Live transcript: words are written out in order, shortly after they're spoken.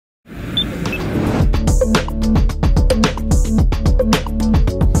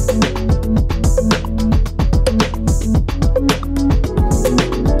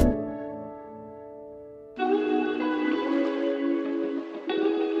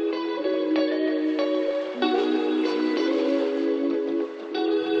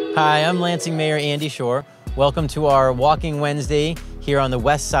Hi, I'm Lansing Mayor Andy Schor. Welcome to our Walking Wednesday here on the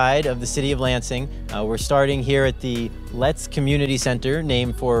west side of the city of Lansing. We're starting here at the Letts Community Center,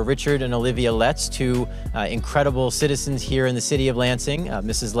 named for Richard and Olivia Letts, two incredible citizens here in the city of Lansing.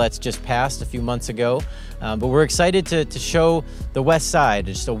 Mrs. Letts just passed a few months ago, but we're excited to show the west side.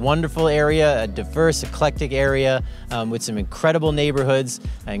 It's just a wonderful area, a diverse, eclectic area with some incredible neighborhoods,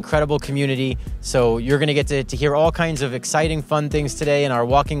 an incredible community. So you're going to get to hear all kinds of exciting, fun things today in our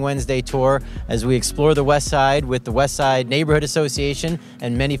Walking Wednesday tour as we explore the west side with the Westside Neighborhood Association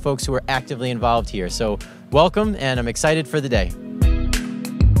and many folks who are actively involved here. So welcome, and I'm excited for the day.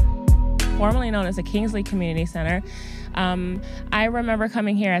 Formerly known as the Kingsley Community Center. I remember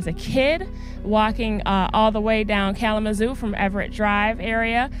coming here as a kid, walking all the way down Kalamazoo from Everett Drive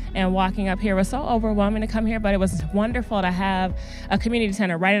area, and walking up here was so overwhelming to come here, but it was wonderful to have a community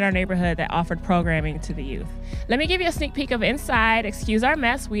center right in our neighborhood that offered programming to the youth. Let me give you a sneak peek of inside. Excuse our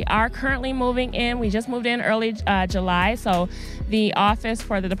mess. We are currently moving in. We just moved in early July, so the office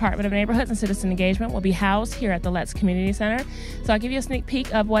for the Department of Neighborhoods and Citizen Engagement will be housed here at the Letts Community Center. So I'll give you a sneak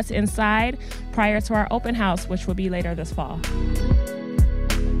peek of what's inside prior to our open house, which will be later this fall.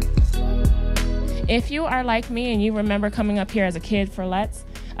 If you are like me and you remember coming up here as a kid for Letts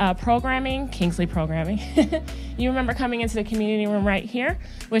programming, Kingsley programming, you remember coming into the community room right here,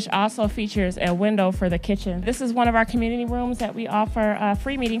 which also features a window for the kitchen. This is one of our community rooms that we offer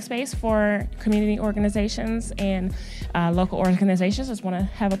free meeting space for community organizations and local organizations that want to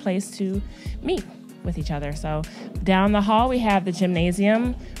have a place to meet with each other. So down the hall we have the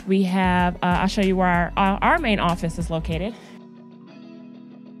gymnasium. We have, I'll show you where our main office is located.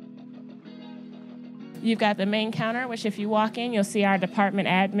 You've got the main counter, which if you walk in, you'll see our department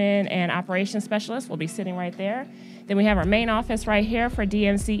admin and operations specialist will be sitting right there. Then we have our main office right here for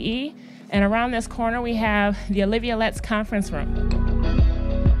DNCE. And around this corner, we have the Olivia Letts conference room.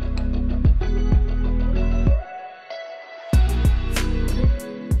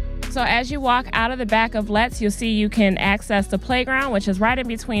 So as you walk out of the back of Letts, you'll see you can access the playground, which is right in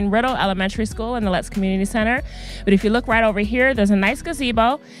between Riddle Elementary School and the Letts Community Center. But if you look right over here, there's a nice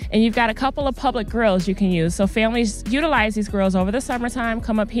gazebo, and you've got a couple of public grills you can use. So families utilize these grills over the summertime,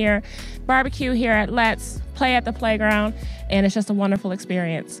 come up here, barbecue here at Letts, play at the playground, and it's just a wonderful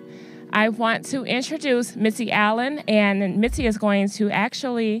experience. I want to introduce Mitzi Allen, and Mitzi is going to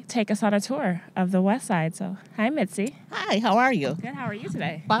actually take us on a tour of the West Side. So, hi, Mitzi. Hi, how are you? Good, how are you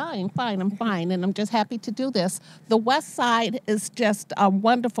today? Fine, I'm fine, and I'm just happy to do this. The West Side is just a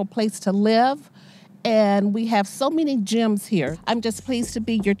wonderful place to live, and we have so many gems here. I'm just pleased to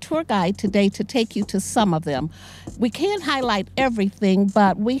be your tour guide today to take you to some of them. We can't highlight everything,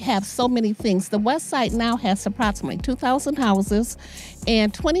 but we have so many things. The West Side now has approximately 2,000 houses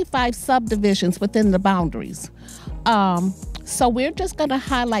and 25 subdivisions within the boundaries. So we're just going to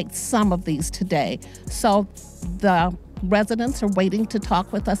highlight some of these today. So the residents are waiting to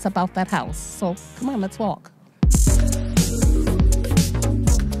talk with us about that house. So come on, let's walk.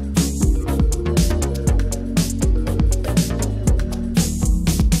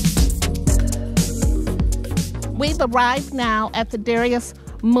 We've arrived now at the Darius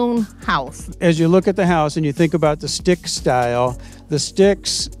Moon House. As you look at the house and you think about the stick style, the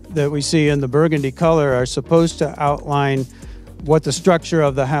sticks that we see in the burgundy color are supposed to outline what the structure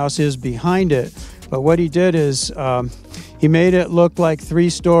of the house is behind it. But what he did is he made it look like 3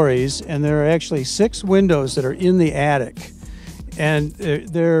 stories, and there are actually 6 windows that are in the attic. And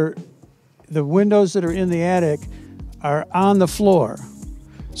the windows that are in the attic are on the floor.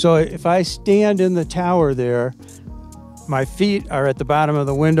 So if I stand in the tower there, my feet are at the bottom of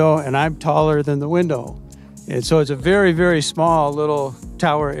the window and I'm taller than the window. And so it's a very, very small little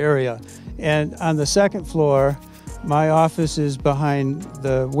tower area. And on the second floor, my office is behind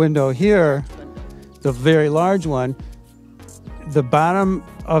the window here, the very large one. The bottom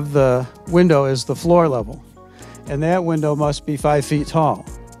of the window is the floor level. And that window must be 5 feet tall,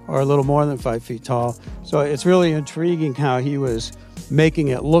 or a little more than 5 feet tall. So it's really intriguing how he was making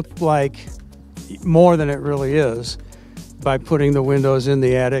it look like more than it really is by putting the windows in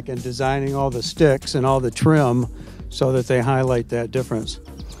the attic and designing all the sticks and all the trim so that they highlight that difference.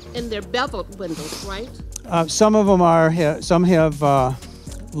 And they're beveled windows, right? Some of them are, some have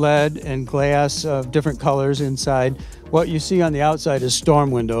lead and glass of different colors inside. What you see on the outside is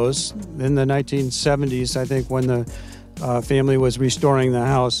storm windows. In the 1970s, I think, when the family was restoring the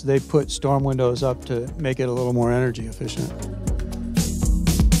house, they put storm windows up to make it a little more energy efficient.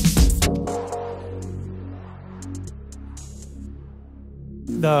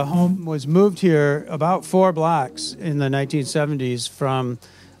 The home was moved here about 4 blocks in the 1970s from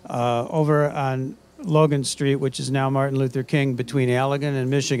over on Logan Street, which is now Martin Luther King, between Allegan and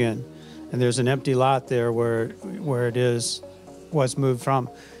Michigan. And there's an empty lot there where it was moved from.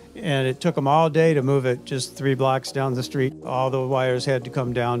 And it took them all day to move it just 3 blocks down the street. All the wires had to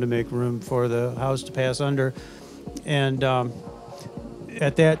come down to make room for the house to pass under. And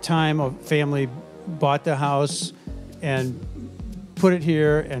at that time, a family bought the house and put it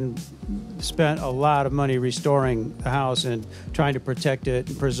here and spent a lot of money restoring the house and trying to protect it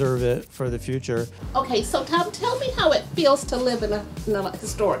and preserve it for the future. Okay, so Tom, tell me how it feels to live in a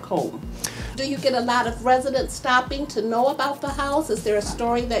historic home. Do you get a lot of residents stopping to know about the house? Is there a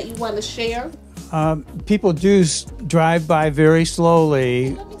story that you want to share? People do drive by very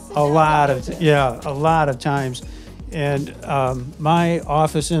slowly a lot of times. And my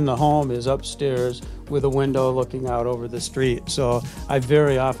office in the home is upstairs with a window looking out over the street. So I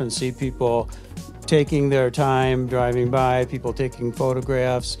very often see people taking their time driving by, people taking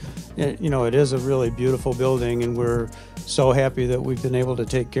photographs. It is a really beautiful building, and we're so happy that we've been able to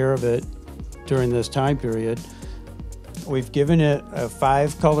take care of it during this time period. We've given it a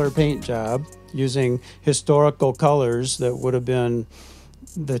 5-color paint job using historical colors that would have been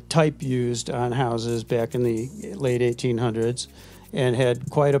the type used on houses back in the late 1800s, and had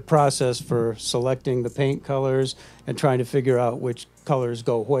quite a process for selecting the paint colors and trying to figure out which colors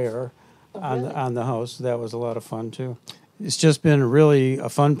go where on the house. That was a lot of fun too. It's just been really a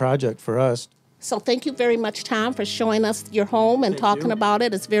fun project for us. So thank you very much, Tom, for showing us your home and talking about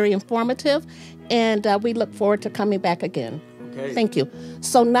it. It's very informative, and we look forward to coming back again. Okay. Thank you.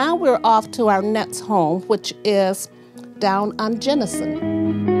 So now we're off to our next home, which is down on Jenison.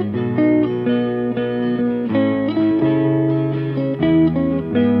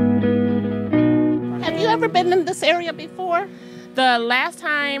 Have you ever been in this area before? The last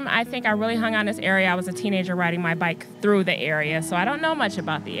time I think I really hung on this area, I was a teenager riding my bike through the area, so I don't know much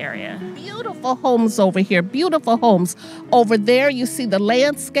about the area. Beautiful homes over here, beautiful homes. Over there you see the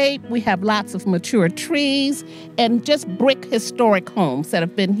landscape. We have lots of mature trees and just brick historic homes that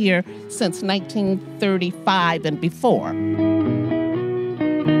have been here since 1935 and before.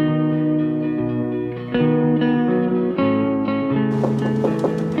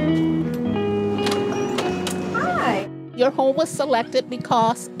 Your home was selected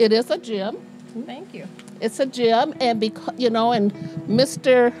because it is a gym. Thank you. It's a gym, and because and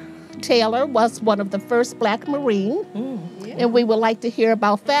Mr. Taylor was one of the first Black Marine, and we would like to hear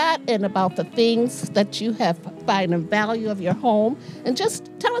about that and about the things that you have find in value of your home, and just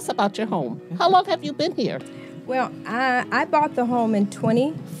tell us about your home. How long have you been here? Well, I bought the home in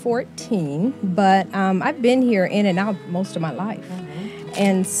 2014, but I've been here in and out most of my life.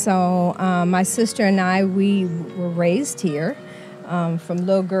 And so my sister and I, we were raised here from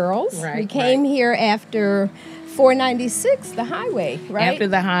little girls. Right, we came here after 496, the highway, right? After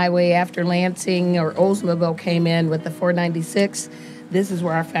the highway, after Lansing or Oldsmobile came in with the 496, this is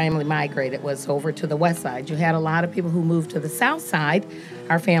where our family migrated, was over to the west side. You had a lot of people who moved to the south side.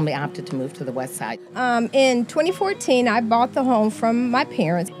 Our family opted to move to the west side. In 2014, I bought the home from my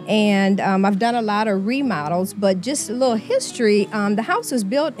parents, and I've done a lot of remodels, but just a little history. The house was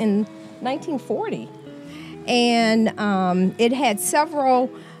built in 1940, and it had several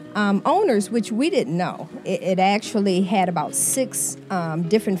owners, which we didn't know. It actually had about 6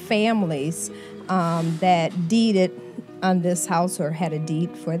 different families that deeded on this house or had a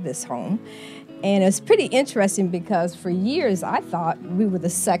deed for this home. And it's pretty interesting because for years I thought we were the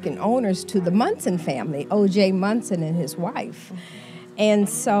second owners to the Munson family, O.J. Munson and his wife. And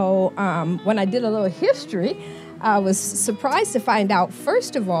so when I did a little history, I was surprised to find out,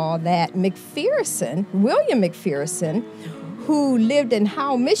 first of all, that William McPherson, who lived in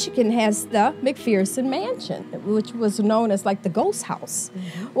Howe, Michigan, has the McPherson Mansion, which was known as like the ghost house.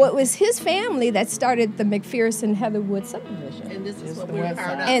 Well, it was his family that started the McPherson Heatherwood subdivision. And this is what we're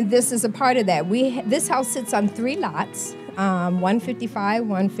part of. And this is a part of that. This house sits on 3 lots, 155,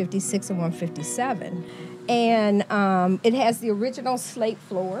 156, and 157. And it has the original slate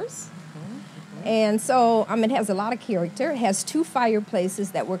floors. And so it has a lot of character. It has 2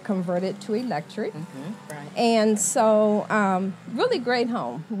 fireplaces that were converted to electric. Right. And so really great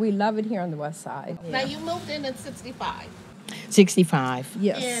home. We love it here on the west side. Now you moved in 65. 65.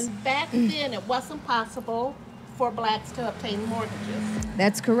 Yes. And back then it wasn't possible for Blacks to obtain mortgages.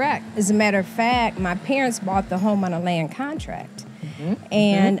 That's correct. As a matter of fact, my parents bought the home on a land contract.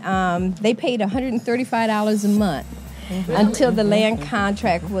 And they paid $135 a month. Until the land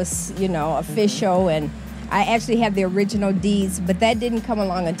contract was, official, and I actually have the original deeds, but that didn't come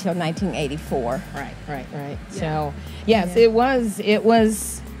along until 1984. Right. Yeah. So, yes, it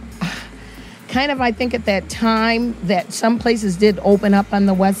was kind of, I think at that time that some places did open up on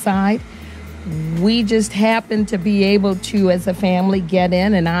the west side, We just happened to be able to, as a family, get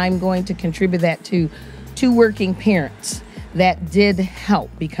in, and I'm going to contribute that to two working parents. That did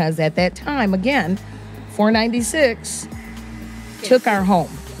help, because at that time, again, 496 took our home.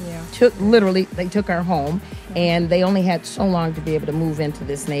 They took our home, and they only had so long to be able to move into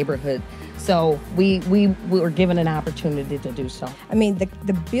this neighborhood. So we were given an opportunity to do so. I mean,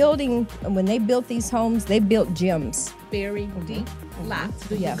 the building, when they built these homes, they built gyms. Very deep lots.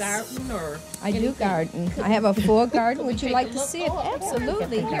 Do you garden or? I do garden. I have a full garden. Would you like to see it?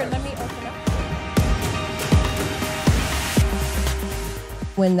 Absolutely. Here, let me open up.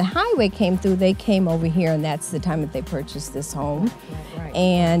 When the highway came through, they came over here, and that's the time that they purchased this home. Right.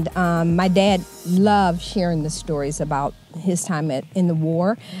 And my dad loved sharing the stories about his time in the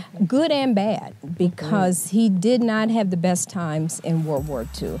war, good and bad, because he did not have the best times in World War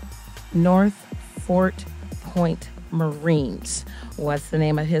II. North Fort Point Marines was the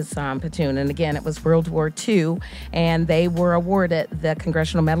name of his platoon. And again, it was World War II, and they were awarded the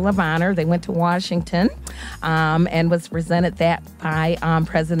Congressional Medal of Honor. They went to Washington and was presented that by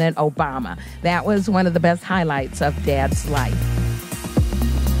President Obama. That was one of the best highlights of Dad's life.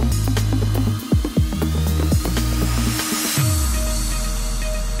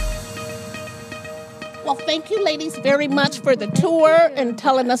 Well, thank you, ladies, very much for the tour and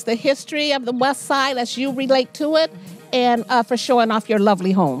telling us the history of the West Side as you relate to it, and for showing off your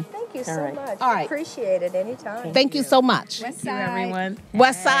lovely home. Thank you so much. All right. Appreciate it anytime. Thank you so much. West Thank you, everyone.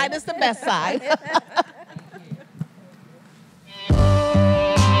 West Side is the best side.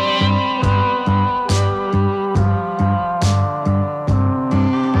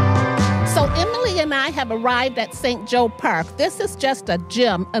 So Emily and I have arrived at St. Joe Park. This is just a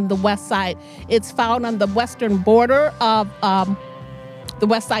gym on the West Side. It's found on the western border of the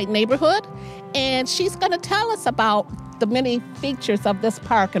West Side neighborhood. And she's going to tell us about the many features of this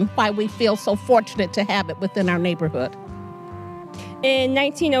park and why we feel so fortunate to have it within our neighborhood. In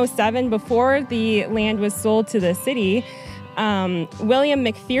 1907, before the land was sold to the city, William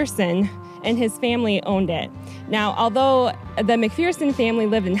McPherson and his family owned it. Now, although the McPherson family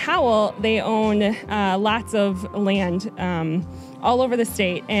lived in Howell, they owned lots of land all over the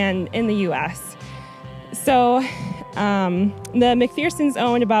state and in the U.S. So the McPhersons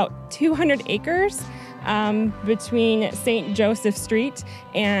owned about 200 acres between St. Joseph Street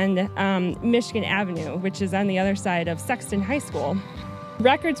and Michigan Avenue, which is on the other side of Sexton High School.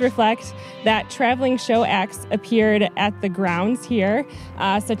 Records reflect that traveling show acts appeared at the grounds here,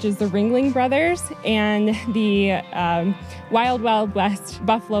 such as the Ringling Brothers and the Wild Wild West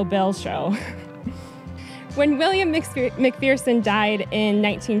Buffalo Bill Show. When William McPherson died in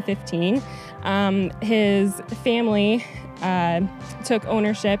 1915, his family took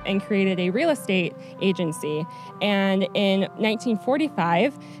ownership and created a real estate agency. And in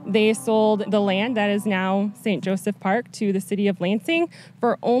 1945, they sold the land that is now St. Joseph Park to the city of Lansing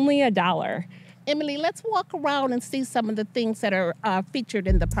for only $1. Emily, let's walk around and see some of the things that are featured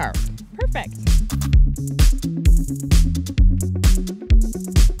in the park. Perfect.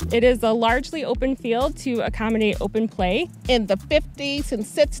 It is a largely open field to accommodate open play. In the 50s and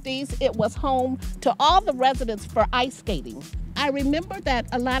 60s, it was home to all the residents for ice skating. I remember that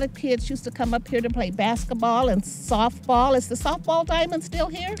a lot of kids used to come up here to play basketball and softball. Is the softball diamond still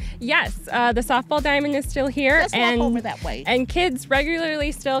here? Yes, the softball diamond is still here. Let's walk over that way. And kids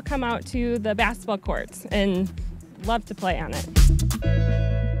regularly still come out to the basketball courts and love to play on it.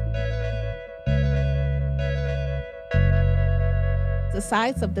 The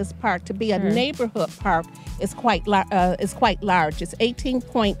size of this park to be a neighborhood park is quite large. It's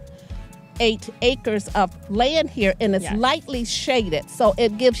 18.8 acres of land here, and it's lightly shaded, so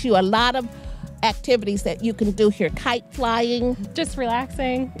it gives you a lot of activities that you can do here. Kite flying, just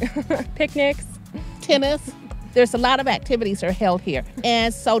relaxing, picnics, tennis. There's a lot of activities that are held here.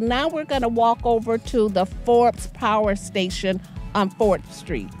 And so now we're going to walk over to the Forbes Power Station on 4th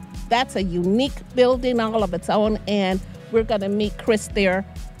Street. That's a unique building all of its own, and we're going to meet Chris there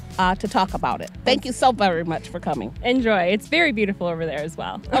to talk about it. Thank you so very much for coming. Enjoy. It's very beautiful over there as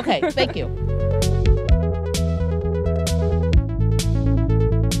well. Okay, thank you.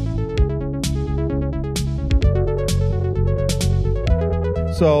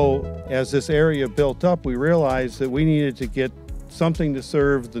 So as this area built up, we realized that we needed to get something to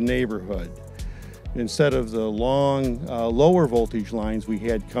serve the neighborhood. Instead of the long, lower voltage lines we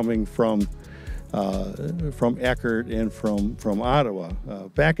had coming from Eckert and from Ottawa.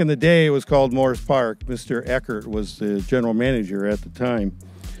 Back in the day, it was called Morris Park. Mr. Eckert was the general manager at the time.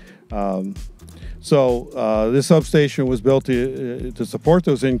 So this substation was built to support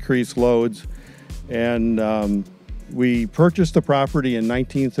those increased loads, and We purchased the property in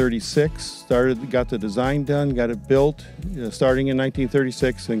 1936, got the design done, got it built starting in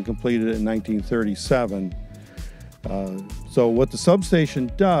 1936 and completed it in 1937. So what the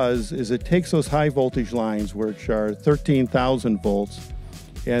substation does is it takes those high voltage lines, which are 13,000 volts,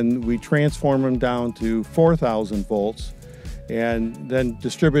 and we transform them down to 4,000 volts and then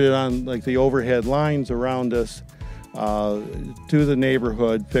distribute it on like the overhead lines around us to the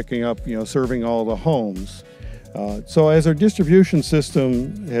neighborhood, picking up, serving all the homes. So as our distribution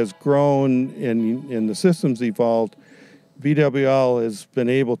system has grown and the system's evolved, VWL has been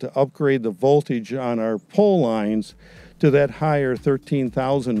able to upgrade the voltage on our pole lines to that higher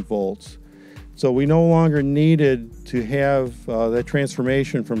 13,000 volts. So we no longer needed to have that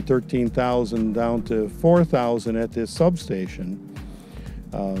transformation from 13,000 down to 4,000 at this substation.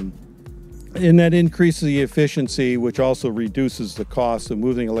 And that increases the efficiency, which also reduces the cost of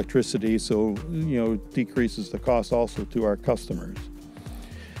moving electricity, so decreases the cost also to our customers.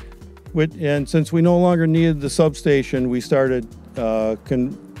 And since we no longer needed the substation, we started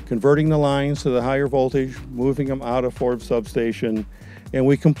converting the lines to the higher voltage, moving them out of Forbes substation, and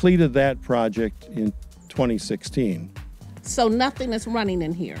we completed that project in 2016. So nothing is running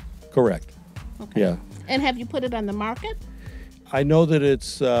in here? Correct. Okay. Yeah. And have you put it on the market? I know that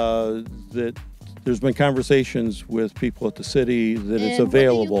it's that there's been conversations with people at the city that it's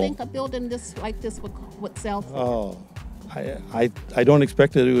available. What do you think a building like this would sell for? Oh, I don't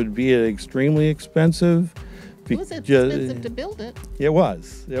expect that it would be extremely expensive. It was expensive to build it. It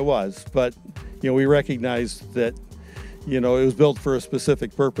was, but we recognized that it was built for a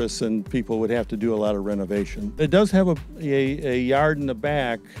specific purpose and people would have to do a lot of renovation. It does have a yard in the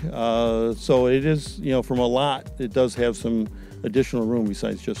back, so it is, from a lot, it does have some additional room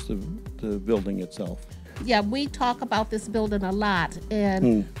besides just the building itself. Yeah, we talk about this building a lot,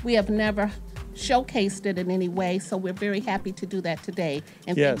 and we have never showcased it in any way, so we're very happy to do that today,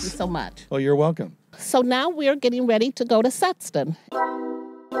 and Yes. Thank you so much. Oh, you're welcome. So now we're getting ready to go to Sexton.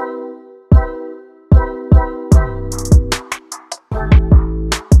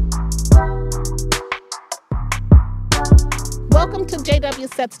 Welcome to J.W.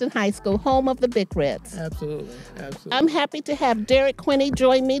 Sexton High School, home of the Big Reds. Absolutely. I'm happy to have Derek Quinney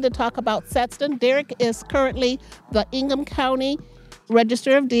join me to talk about Sexton. Derek is currently the Ingham County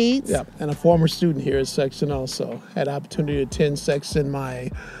Register of Deeds. Yeah, and a former student here at Sexton also. Had the opportunity to attend Sexton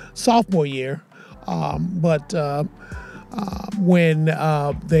my sophomore year, but when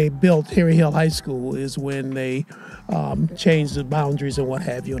they built Harry Hill High School is when they changed the boundaries and what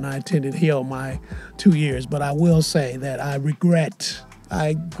have you, and I attended Hill my 2 years. But I will say that I regret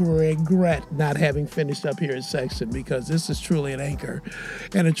not having finished up here at Sexton, because this is truly an anchor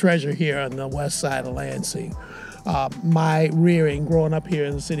and a treasure here on the west side of Lansing. My rearing, growing up here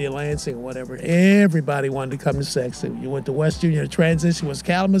in the city of Lansing or whatever, everybody wanted to come to Sexton. You went to West Junior, the transition was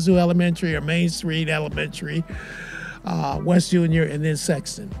Kalamazoo Elementary or Main Street Elementary, West Junior, and then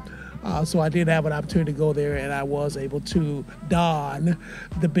Sexton. So I did have an opportunity to go there, and I was able to don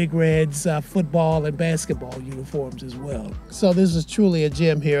the Big Reds football and basketball uniforms as well. So this is truly a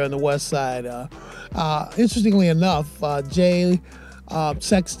gem here on the west side. Interestingly enough,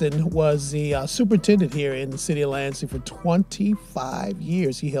 Sexton was the superintendent here in the city of Lansing for 25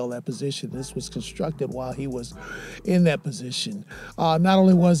 years. He held that position. This was constructed while he was in that position. Not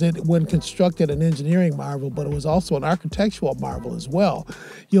only was it, when constructed, an engineering marvel, but it was also an architectural marvel as well.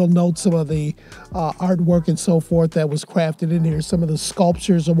 You'll note some of the artwork and so forth that was crafted in here, some of the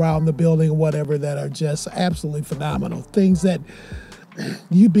sculptures around the building or whatever that are just absolutely phenomenal. Things that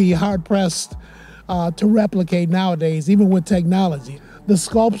you'd be hard-pressed to replicate nowadays, even with technology. The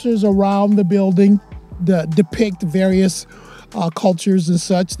sculptures around the building depict various cultures and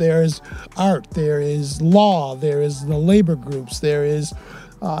such. There is art, there is law, there is the labor groups, there is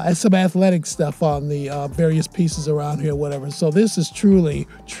some athletic stuff on the various pieces around here, whatever. So this is truly,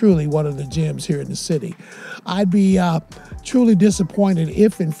 truly one of the gems here in the city. I'd be truly disappointed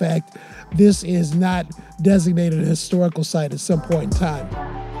if, in fact, this is not designated a historical site at some point in time.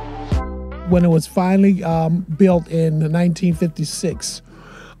 When it was finally built in 1956,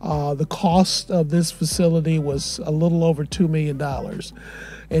 the cost of this facility was a little over $2 million.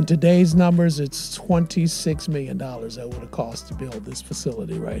 In today's numbers, it's $26 million that would have cost to build this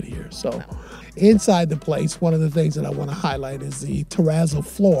facility right here. So inside the place, one of the things that I want to highlight is the terrazzo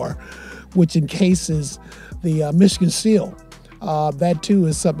floor, which encases the Michigan seal. That too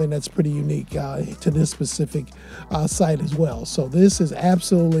is something that's pretty unique to this specific site as well. So this is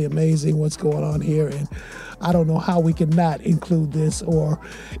absolutely amazing what's going on here, and I don't know how we can not include this, or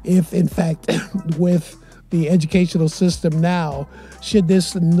if in fact with the educational system now, should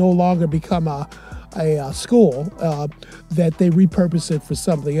this no longer become a a school, that they repurpose it for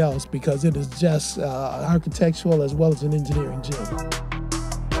something else because it is just architectural as well as an engineering gym.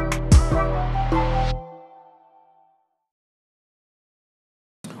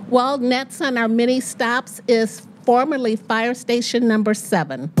 Well, next on our mini stops is formerly Fire Station number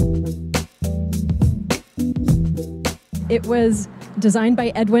 7. It was designed by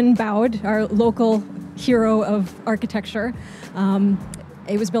Edwin Bowd, our local hero of architecture.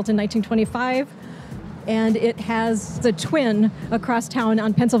 It was built in 1925, and it has the twin across town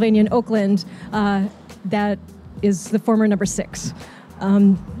on Pennsylvania and Oakland that is the former number 6.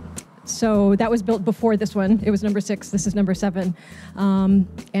 So that was built before this one. It was number 6. This is number 7.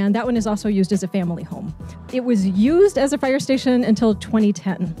 And that one is also used as a family home. It was used as a fire station until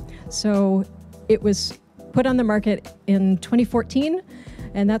 2010. So it was put on the market in 2014,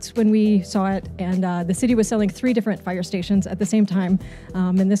 and that's when we saw it. And the city was selling 3 different fire stations at the same time.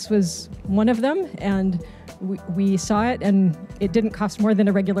 And this was one of them. And we saw it, and it didn't cost more than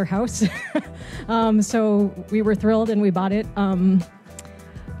a regular house. So we were thrilled, and we bought it.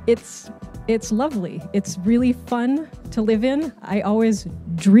 It's lovely. It's really fun to live in. I always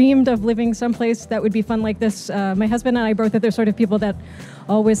dreamed of living someplace that would be fun like this. My husband and I both are the sort of people that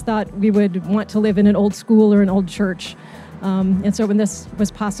always thought we would want to live in an old school or an old church. And so when this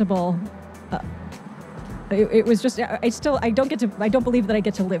was possible, it was just, I don't believe that I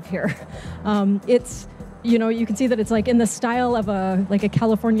get to live here. It's, you know, you can see that it's like in the style of a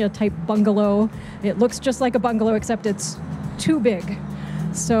California type bungalow. It looks just like a bungalow, except it's too big.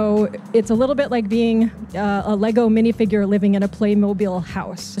 So it's a little bit like being a Lego minifigure living in a Playmobil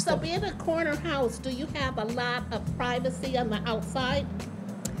house. So being a corner house, do you have a lot of privacy on the outside?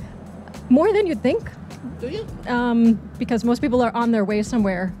 More than you'd think. Do you? Because most people are on their way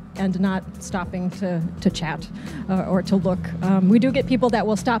somewhere and not stopping to chat or to look. We do get people that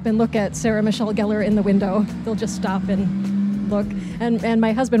will stop and look at Sarah Michelle Gellar in the window. They'll just stop and look. And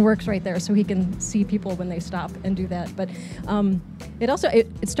my husband works right there, so he can see people when they stop and do that. But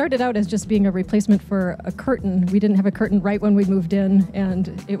it started out as just being a replacement for a curtain. We didn't have a curtain right when we moved in,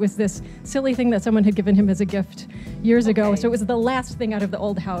 and it was this silly thing that someone had given him as a gift years ago. So it was the last thing out of the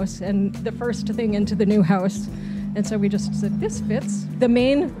old house and the first thing into the new house. And so we just said, this fits. The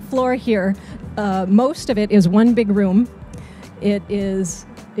main floor here, most of it is one big room.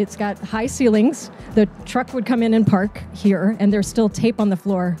 It's got high ceilings. The truck would come in and park here, and there's still tape on the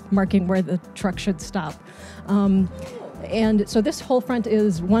floor marking where the truck should stop. And so this whole front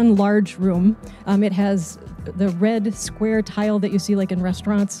is one large room. It has the red square tile that you see like in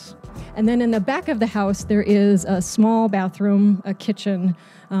restaurants. And then in the back of the house, there is a small bathroom, a kitchen,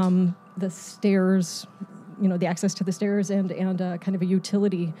 the stairs, you know, the access to the stairs, and kind of a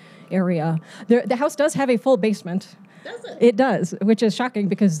utility area. The house does have a full basement. Does it? It does, which is shocking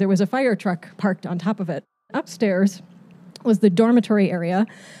because there was a fire truck parked on top of it. Upstairs was the dormitory area,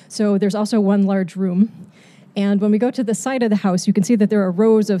 so there's also one large room. And when we go to the side of the house, you can see that there are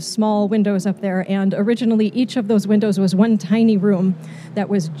rows of small windows up there, and originally each of those windows was one tiny room that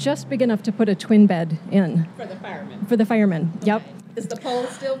was just big enough to put a twin bed in. For the firemen? For the firemen, Okay. Yep. Is the pole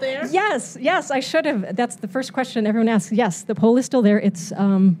still there? Yes, I should have. That's the first question everyone asks. Yes, the pole is still there. It's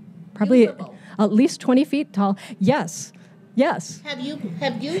probably usable. At least 20 feet tall. Yes. Have you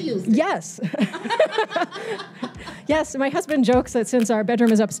used it? Yes. Yes, my husband jokes that since our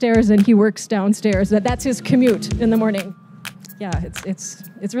bedroom is upstairs and he works downstairs, that's his commute in the morning. Yeah,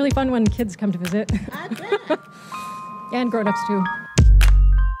 it's really fun when kids come to visit. I bet. And grown-ups too.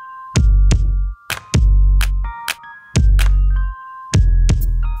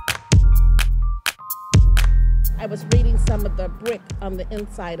 I was reading some of the brick on the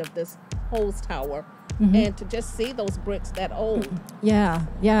inside of this hose tower, and to just see those bricks that old. Yeah.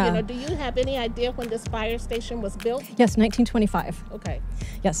 You know, do you have any idea when this fire station was built? Yes, 1925. Okay.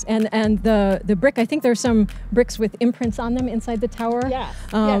 Yes, and the brick, I think there's some bricks with imprints on them inside the tower. Yes,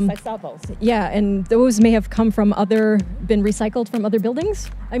 I saw those. Yeah, and those may have been recycled from other buildings.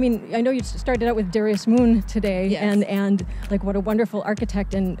 I mean, I know you started out with Darius Moon today, Yes. and like what a wonderful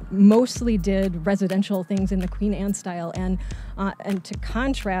architect, and mostly did residential things in the Queen Anne style. And to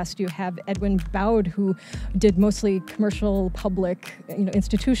contrast, you have Edwin Bowd, who did mostly commercial, public,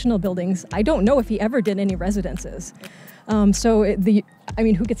 institutional buildings. I don't know if he ever did any residences.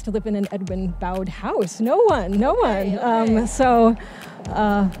 Who gets to live in an Edwin Bowd house? No one. Okay. So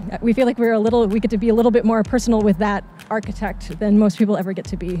we feel like we get to be a little bit more personal with that architect than most people ever get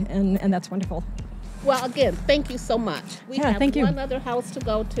to be, and that's wonderful. Well, again, thank you so much. We have thank you. one other house to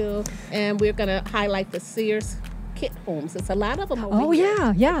go to, and we're going to highlight the Sears kit homes. It's a lot of them over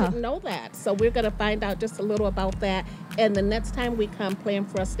here. Yeah. I didn't know that. So we're going to find out just a little about that And the next time we come, plan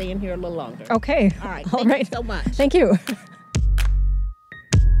for us staying here a little longer. Okay. All right. All Thank right. you so much. Thank you.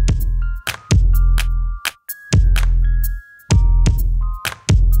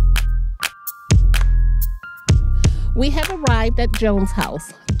 We have arrived at Joan's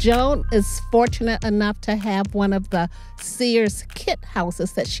house. Joan is fortunate enough to have one of the Sears kit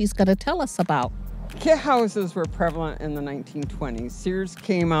houses that she's going to tell us about. Kit houses were prevalent in the 1920s. Sears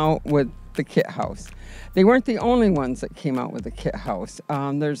came out with the kit house. They weren't the only ones that came out with the kit house.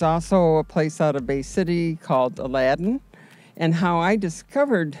 There's also a place out of Bay City called Aladdin. And how I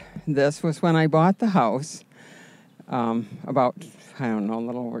discovered this was when I bought the house about, I don't know, a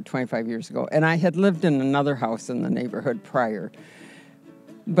little over 25 years ago. And I had lived in another house in the neighborhood prior.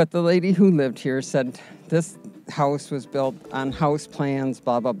 But the lady who lived here said this house was built on house plans,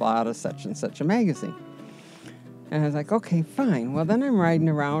 blah, blah, blah, to such and such a magazine. And I was like, okay, fine. Well, then I'm riding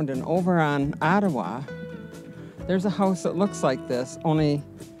around, and over on Ottawa, there's a house that looks like this, only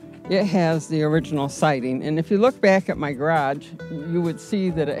it has the original siding. And if you look back at my garage, you would see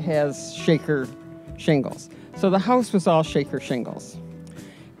that it has shaker shingles. So the house was all shaker shingles.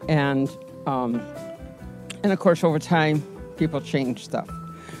 And of course, over time, people changed stuff.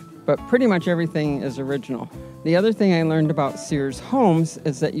 But pretty much everything is original. The other thing I learned about Sears Homes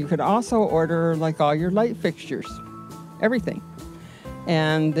is that you could also order like all your light fixtures, everything.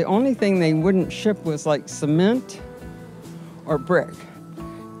 And the only thing they wouldn't ship was like cement or brick.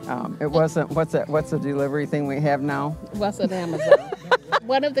 It wasn't, what's the delivery thing we have now? What's at Amazon?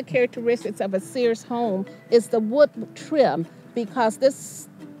 One of the characteristics of a Sears home is the wood trim, because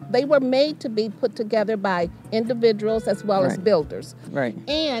they were made to be put together by individuals as well as builders. Right.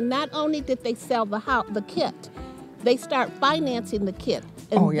 And not only did they sell the kit, they start financing the kit.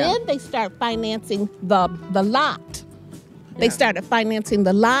 And then they start financing the lot. They started financing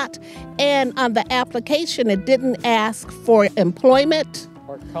the lot. And on the application, it didn't ask for employment.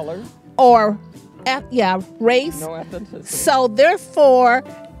 Or color. Or, race. No ethnicity. So therefore,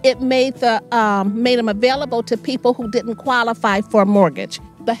 it made them available to people who didn't qualify for a mortgage.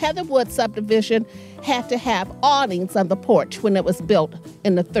 The Heatherwood subdivision had to have awnings on the porch when it was built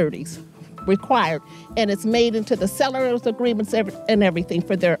in the 30s, required. And it's made into the sellers agreements and everything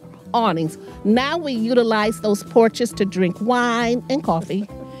for their awnings. Now we utilize those porches to drink wine and coffee.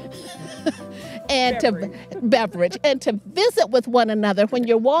 And beverage and to visit with one another. When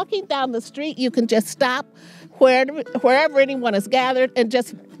you're walking down the street, you can just stop wherever anyone is gathered and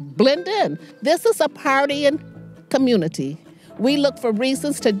just blend in. This is a partying community. We look for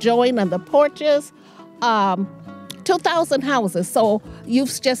reasons to join on the porches. 2,000 houses, so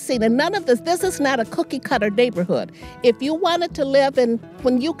you've just seen. And none of this is not a cookie-cutter neighborhood. If you wanted to live in,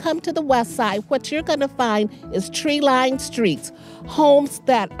 when you come to the West Side, what you're going to find is tree-lined streets, homes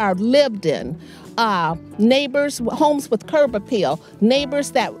that are lived in, neighbors, homes with curb appeal,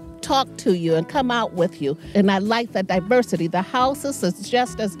 neighbors that talk to you and come out with you. And I like the diversity. The houses is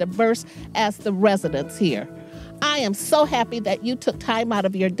just as diverse as the residents here. I am so happy that you took time out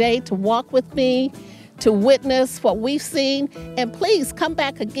of your day to walk with me, to witness what we've seen. And please come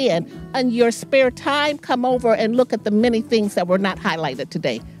back again. In your spare time, come over and look at the many things that were not highlighted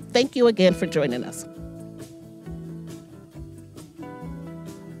today. Thank you again for joining us.